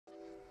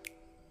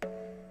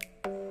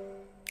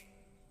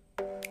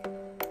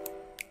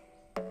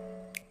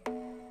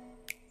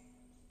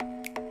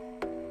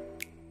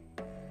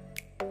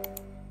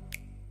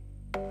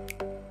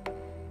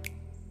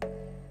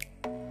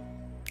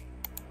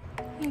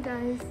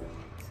guys,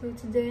 so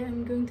today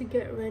I'm going to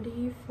get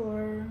ready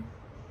for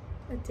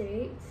a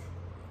date,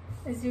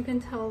 as you can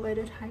tell by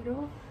the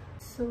title.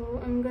 So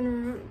I'm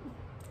gonna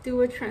do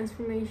a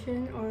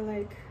transformation or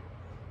like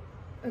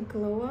a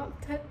glow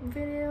up type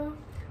video.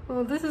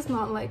 Well, this is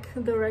not like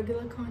the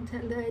regular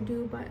content that I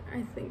do, but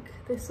I think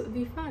this would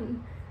be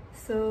fun.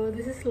 So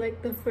this is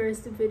like the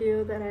first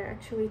video that I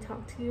actually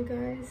talk to you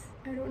guys.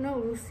 I don't know,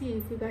 we'll see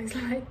if you guys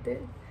liked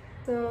it.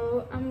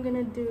 So I'm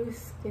gonna do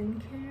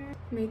skincare,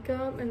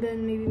 makeup, and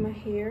then maybe my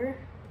hair.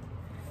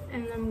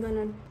 And I'm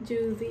gonna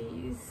do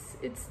these.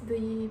 It's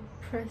the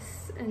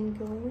press and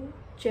go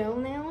gel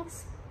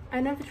nails.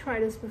 I never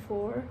tried this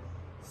before,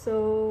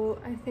 so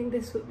I think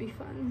this would be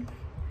fun.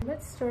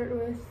 Let's start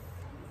with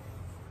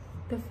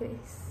the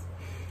face.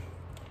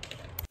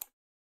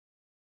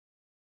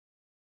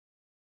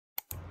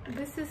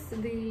 This is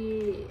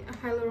the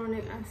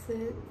hyaluronic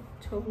acid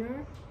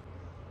toner.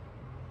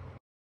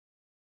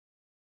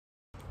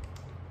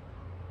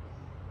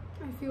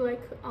 I feel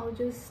like I'll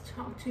just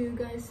talk to you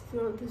guys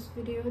throughout this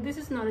video. This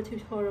is not a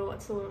tutorial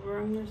whatsoever.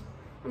 I'm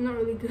not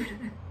really good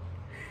at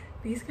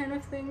these kind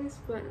of things,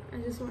 but I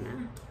just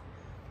wanna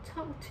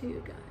talk to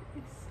you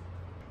guys.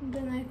 And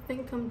then I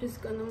think I'm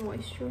just gonna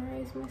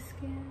moisturize my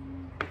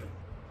skin.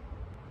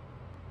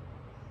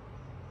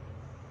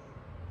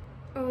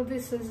 Oh,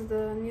 this is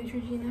the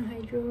Neutrogena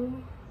Hydro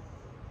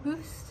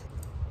Boost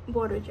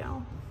Water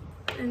Gel.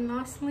 And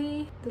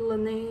lastly, the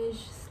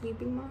Laneige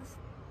Sleeping Mask.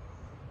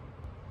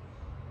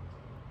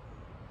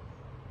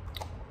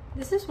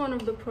 This is one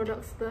of the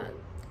products that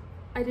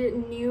I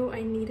didn't knew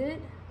I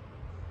needed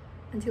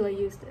until I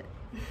used it.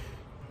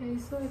 Okay,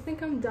 so I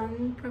think I'm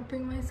done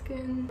prepping my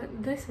skin.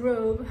 But this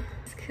robe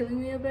is killing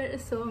me a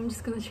bit, so I'm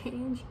just gonna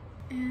change.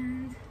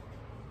 And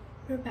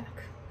we're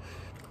back.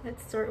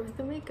 Let's start with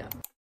the makeup.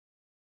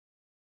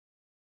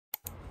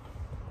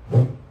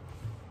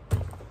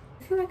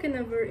 I feel like I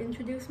never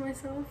introduced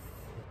myself.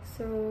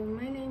 So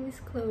my name is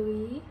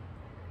Chloe,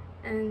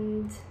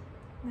 and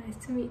nice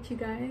to meet you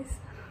guys.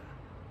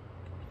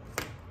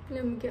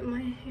 Let me get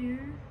my hair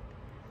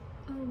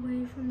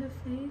away from the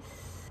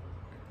face.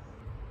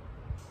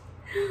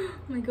 Oh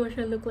my gosh,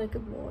 I look like a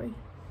boy.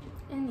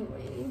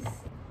 Anyways,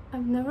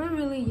 I've never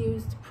really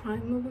used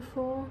primer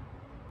before,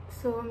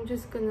 so I'm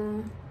just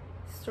gonna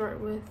start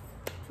with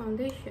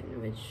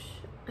foundation,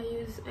 which I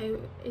use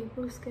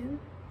April Skin.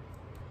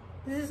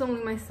 This is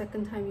only my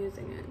second time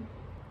using it.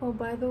 Oh,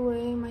 by the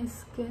way, my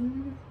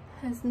skin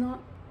has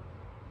not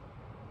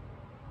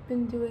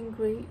been doing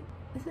great.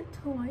 Is it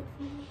too white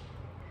for me?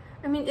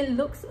 I mean, it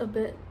looks a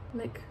bit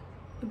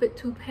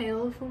too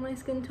pale for my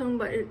skin tone,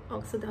 but it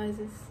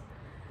oxidizes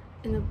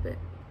in a bit,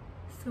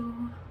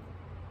 so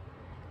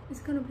it's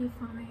gonna be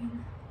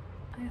fine,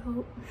 I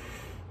hope.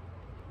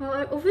 Well,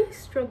 I've always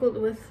struggled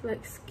with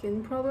like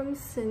skin problems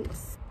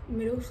since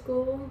middle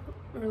school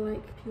or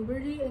like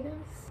puberty, I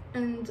guess.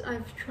 And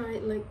I've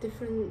tried like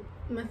different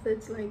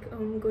methods, like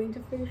going to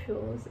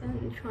facials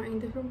and trying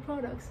different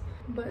products,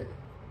 but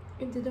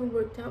it didn't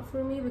work out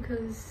for me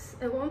because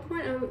at one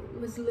point I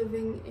was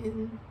living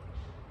in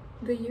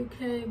the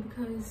UK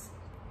because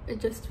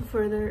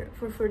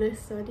for further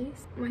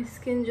studies. My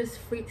skin just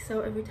freaks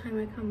out every time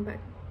I come back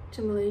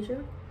to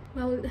Malaysia.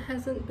 Well, it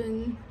hasn't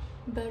been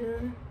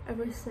better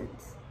ever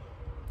since.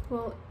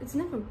 Well, it's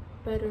never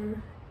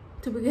better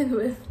to begin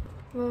with.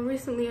 Well,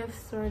 recently I've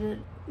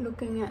started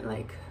looking at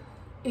like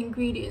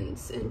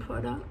ingredients in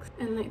products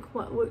and like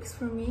what works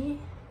for me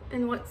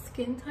and what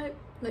skin type,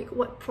 like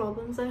what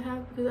problems I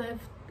have, because I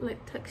have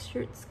like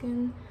textured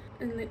skin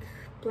and like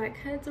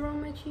blackheads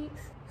around my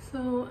cheeks.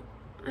 So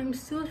I'm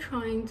still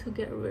trying to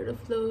get rid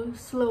of those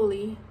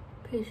slowly,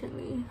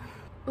 patiently.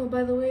 Oh,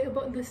 by the way,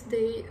 about this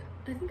date,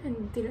 I think I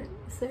didn't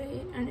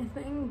say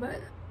anything,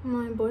 but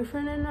my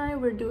boyfriend and I,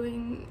 we're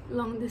doing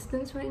long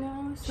distance right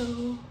now,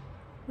 so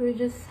we're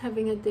just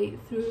having a date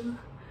through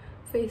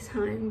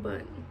FaceTime,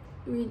 but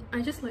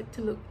I just like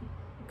to look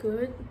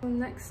good. The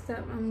next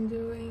step, I'm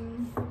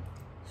doing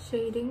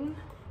shading.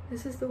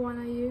 This is the one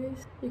I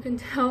use. You can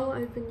tell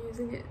I've been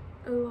using it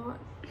a lot.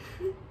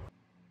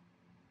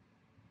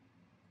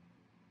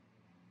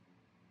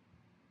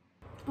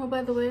 Oh,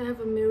 by the way, I have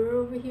a mirror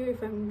over here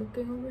if I'm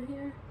looking over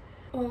here.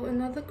 Oh,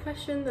 another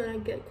question that I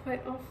get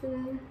quite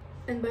often,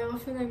 and by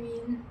often I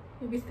mean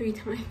maybe 3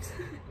 times,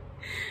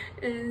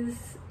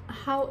 is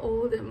how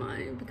old am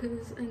I?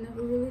 Because I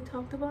never really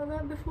talked about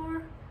that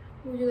before.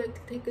 Would you like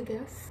to take a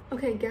guess?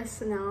 Okay,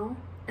 guess now,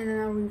 and then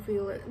I'll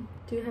reveal it.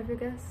 Do you have your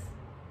guess?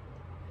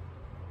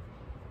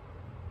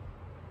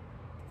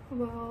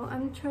 Well,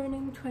 I'm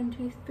turning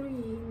 23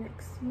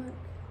 next month.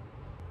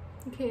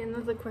 Okay,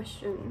 another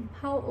question.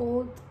 How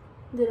old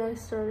did I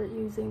start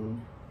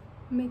using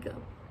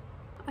makeup?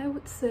 I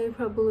would say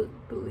probably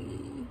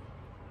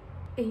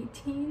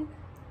 18.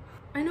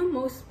 I know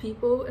most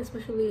people,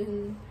 especially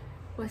in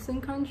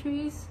Western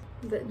countries,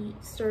 that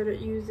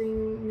started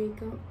using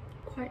makeup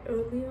quite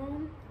early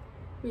on,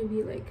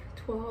 maybe like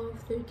 12,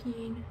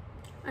 13.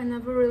 I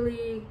never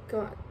really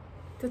got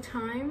the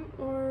time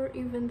or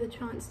even the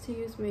chance to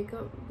use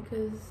makeup,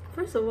 because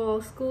first of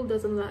all, school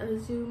doesn't let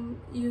us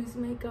use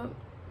makeup,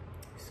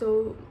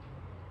 so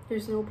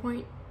there's no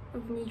point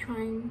of me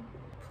trying.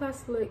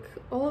 Plus, like,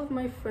 all of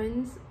my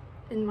friends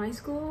in my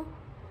school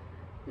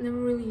never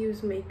really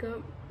use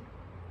makeup,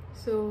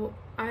 so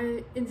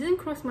it didn't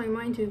cross my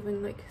mind to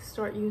even like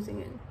start using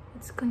it.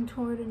 Let's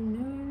contour the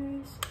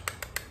nose.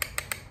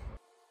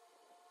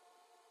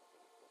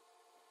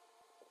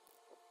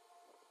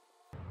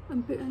 A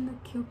bit on the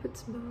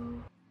cupid's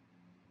bow.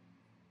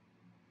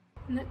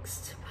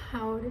 Next,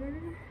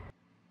 powder.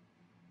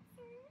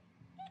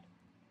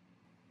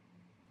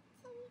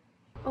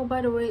 Oh,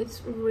 by the way,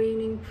 it's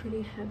raining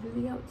pretty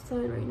heavily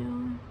outside right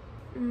now.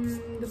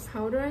 The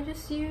powder I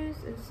just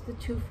used is the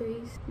Too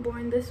Faced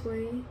Born This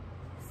Way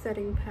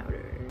setting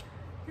powder.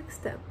 Next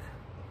step,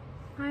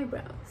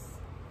 eyebrows.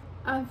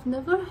 I've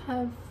never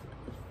had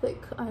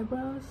thick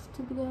eyebrows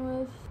to begin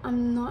with.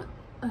 I'm not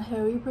a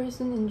hairy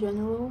person in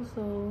general,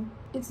 so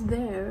it's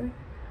there.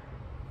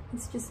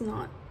 It's just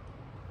not.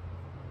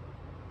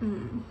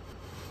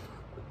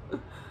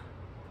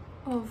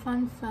 Oh,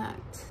 fun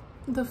fact.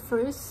 The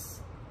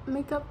first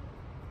makeup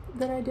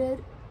that I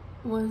did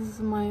was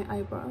my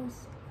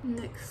eyebrows.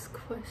 Next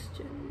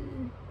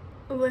question.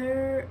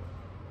 Where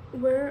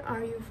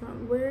are you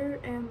from? Where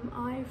am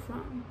I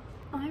from?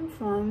 I'm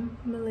from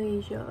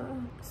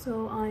Malaysia,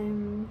 so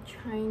I'm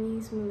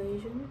Chinese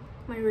Malaysian.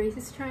 My race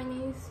is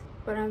Chinese,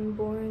 but I'm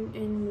born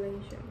in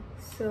Malaysia.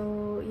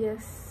 So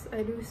yes,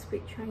 I do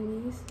speak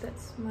Chinese.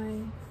 That's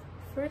my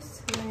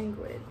first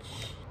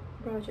language.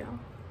 Brow gel.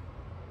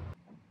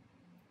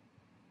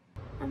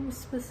 I'm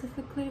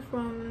specifically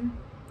from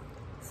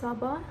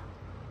Sabah,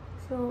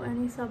 so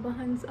any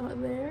Sabahans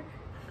out there,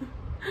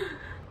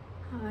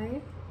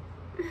 hi.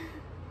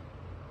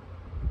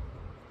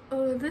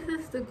 Oh, this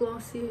is the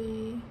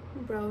Glossier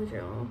brow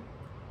gel.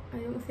 I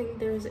don't think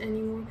there's any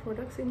more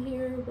products in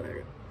here,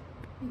 but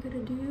you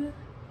gotta do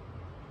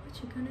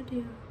what you gonna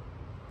do.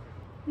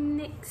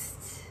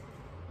 Next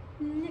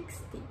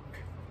deep.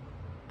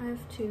 I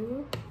have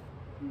two.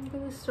 I'm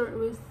gonna start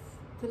with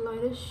the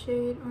lightest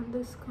shade on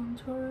this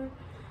contour,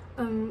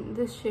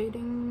 this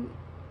shading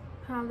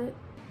palette.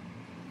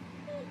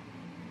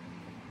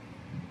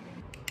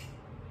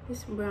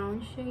 This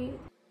brown shade.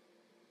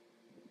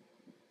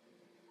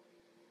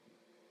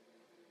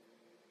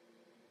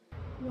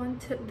 One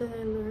tip that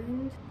I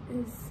learned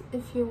is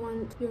if you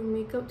want your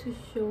makeup to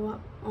show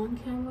up on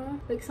camera,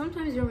 like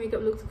sometimes your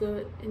makeup looks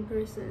good in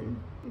person,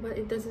 but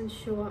it doesn't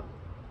show up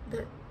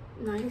that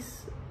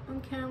nice on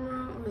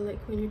camera, or like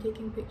when you're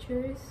taking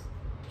pictures,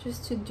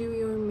 just to do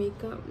your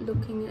makeup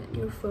looking at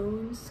your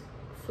phone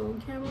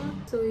camera,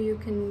 so you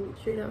can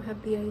straight up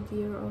have the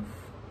idea of,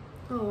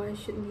 oh, I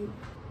should need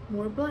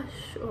more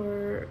blush,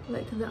 or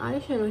like the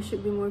eyeshadow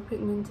should be more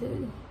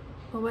pigmented.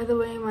 Oh, by the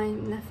way, my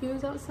nephew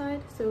is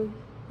outside, so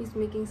he's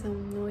making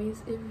some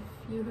noise if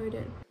you heard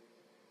it.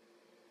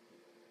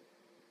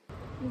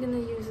 I'm gonna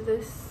use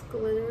this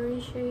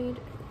glittery shade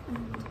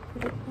and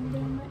put it under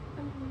my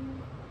eye.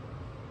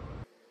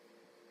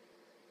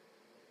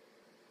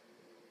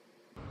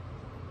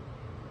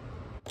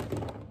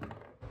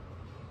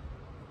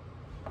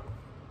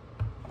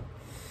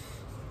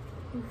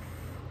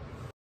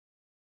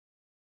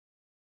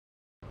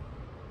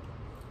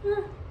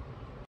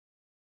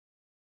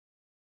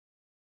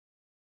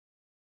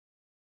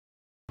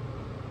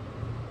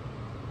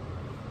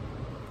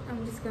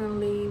 I'm just gonna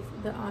leave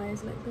the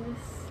eyes like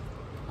this.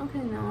 Okay,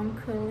 now I'm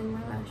curling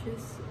my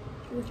lashes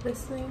with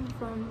this thing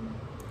from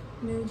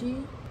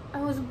Muji.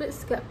 I was a bit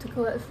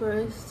skeptical at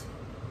first,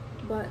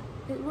 but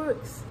it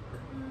works.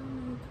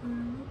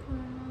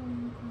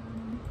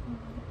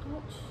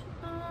 Ouch.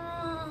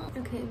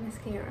 Okay,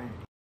 mascara.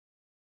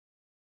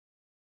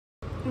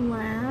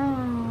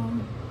 Wow.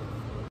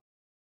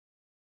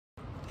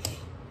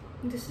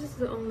 This is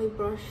the only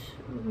blush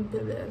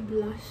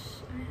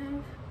I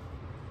have.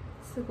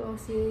 It's the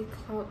Glossier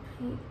Cloud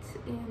Paint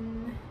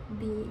in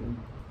Beam.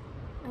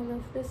 I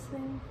love this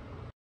thing.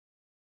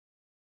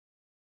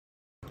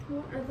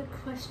 What are the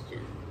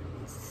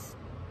questions?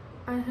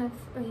 I have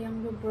a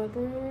younger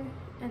brother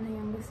and a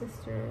younger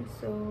sister,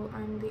 so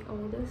I'm the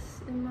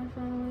oldest in my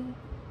family,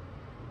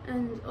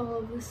 and all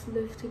of us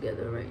live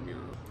together right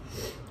now.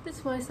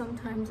 That's why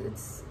sometimes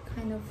it's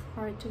kind of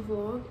hard to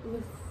vlog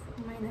with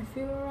my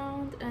nephew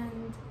around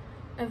and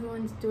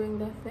everyone's doing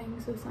their thing,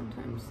 so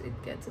sometimes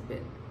it gets a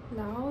bit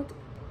loud.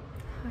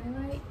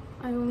 Highlight.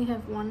 I only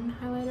have one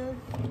highlighter.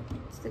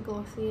 It's the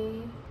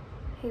Glossier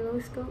Halo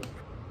Scope.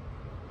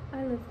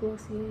 I love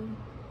Glossier.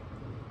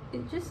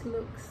 It just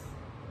looks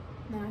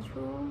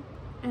natural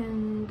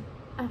and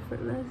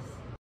effortless.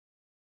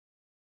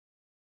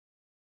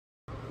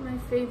 My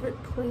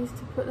favorite place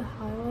to put a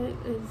highlight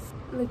is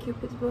the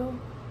Cupid's bow.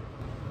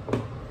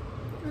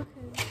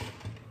 Okay.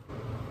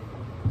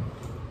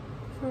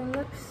 For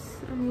lips,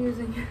 I'm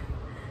using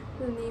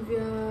the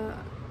Nivea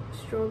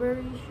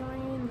Strawberry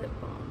Shine Lip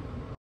Balm.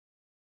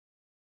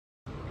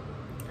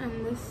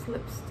 And this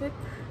lipstick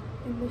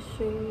in the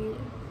shade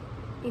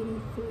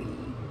 83.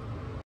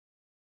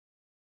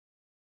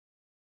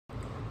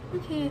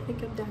 Okay, I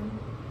think I'm done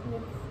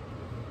with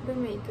the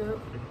makeup.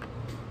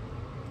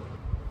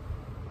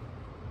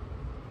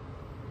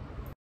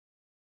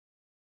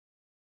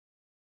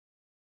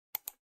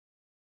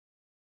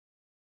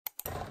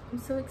 I'm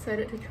so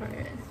excited to try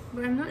it,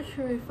 but I'm not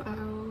sure if I'll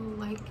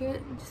like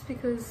it just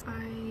because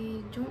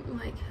I don't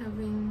like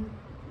having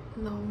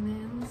long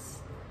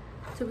nails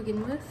to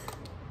begin with,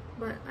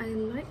 but I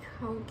like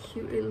how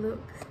cute it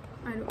looks.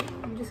 I don't know,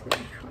 I'm just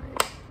gonna try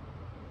it.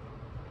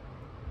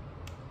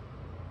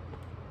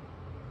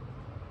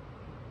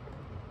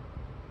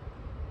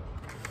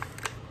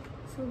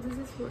 So this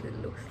is what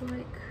it looks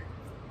like.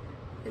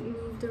 It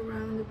moved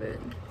around a bit.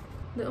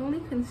 The only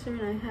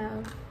concern I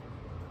have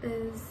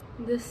is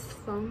this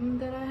thumb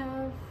that I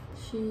have.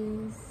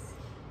 She's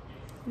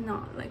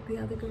not like the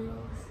other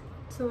girls,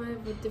 so I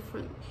have a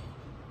different,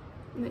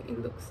 like, it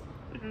looks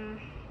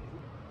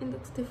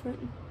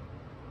different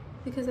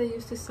because I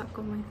used to suck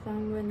on my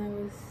thumb when I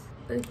was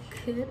a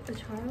kid, a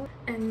child,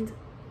 and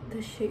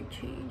the shape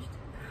changed.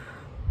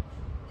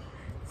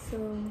 So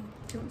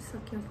don't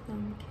suck your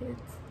thumb,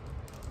 kids.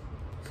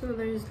 So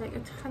there's like a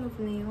ton of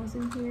nails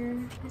in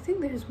here. I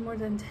think there's more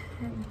than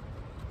 10.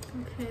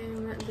 Okay, I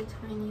read the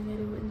tiny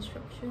little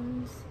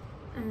instructions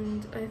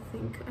and I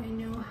think I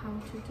know how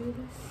to do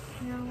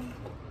this now.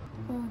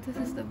 Oh, this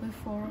is the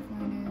before of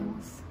my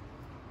nails.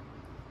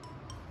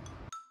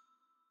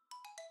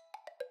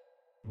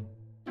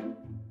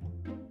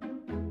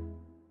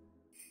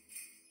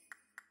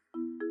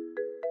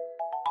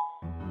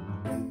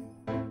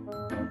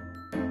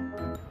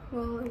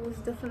 Well, it was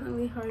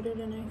definitely harder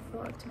than I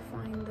thought to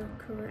find the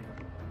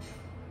correct,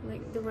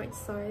 like the right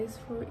size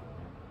for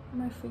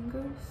my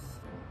fingers.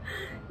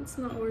 It's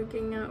not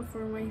working out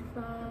for my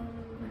thumb.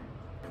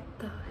 What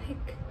the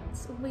heck?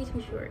 It's way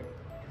too short.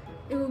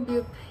 It will be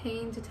a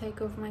pain to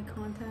take off my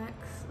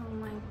contacts. Oh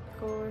my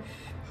gosh,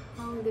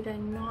 how did I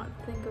not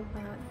think of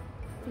that?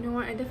 You know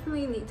what, I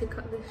definitely need to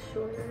cut this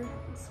shorter.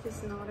 It's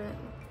just not it.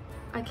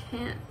 I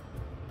can't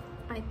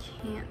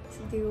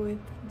deal with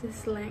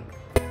this length.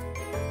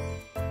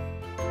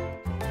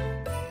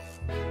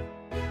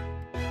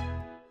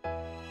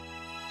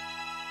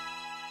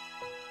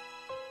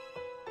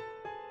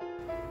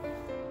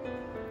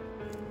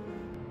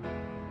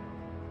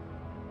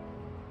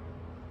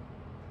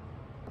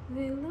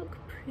 They look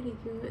pretty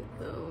good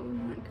though,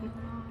 I'm not gonna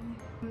lie.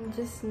 I'm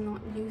just not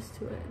used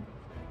to it.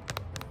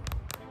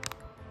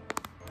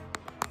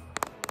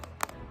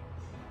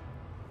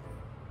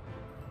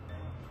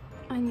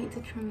 I need to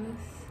trim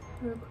this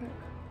real quick.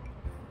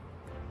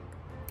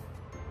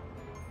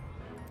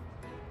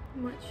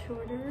 Much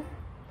shorter.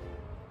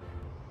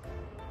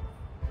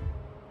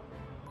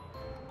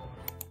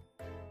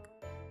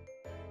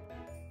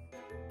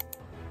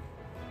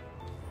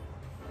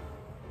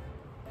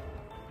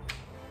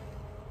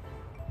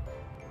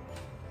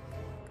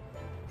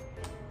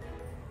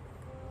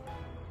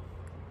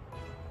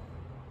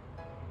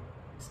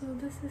 So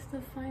this is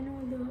the final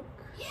look.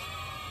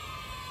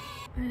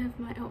 I have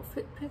my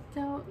outfit picked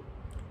out,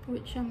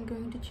 which I'm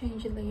going to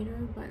change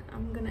later, but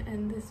I'm gonna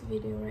end this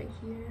video right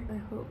here. I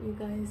hope you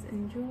guys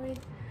enjoyed,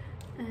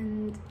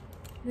 and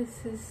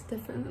this is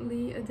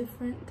definitely a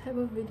different type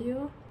of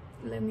video.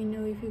 Let me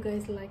know if you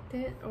guys liked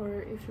it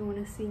or if you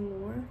want to see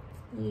more.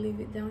 Leave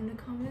it down in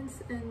the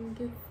comments and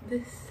give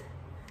this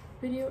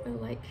video a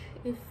like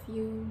if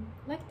you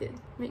liked it.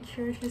 Make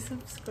sure to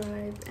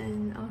subscribe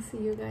and I'll see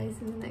you guys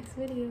in the next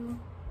video.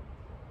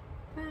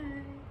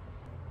 Bye!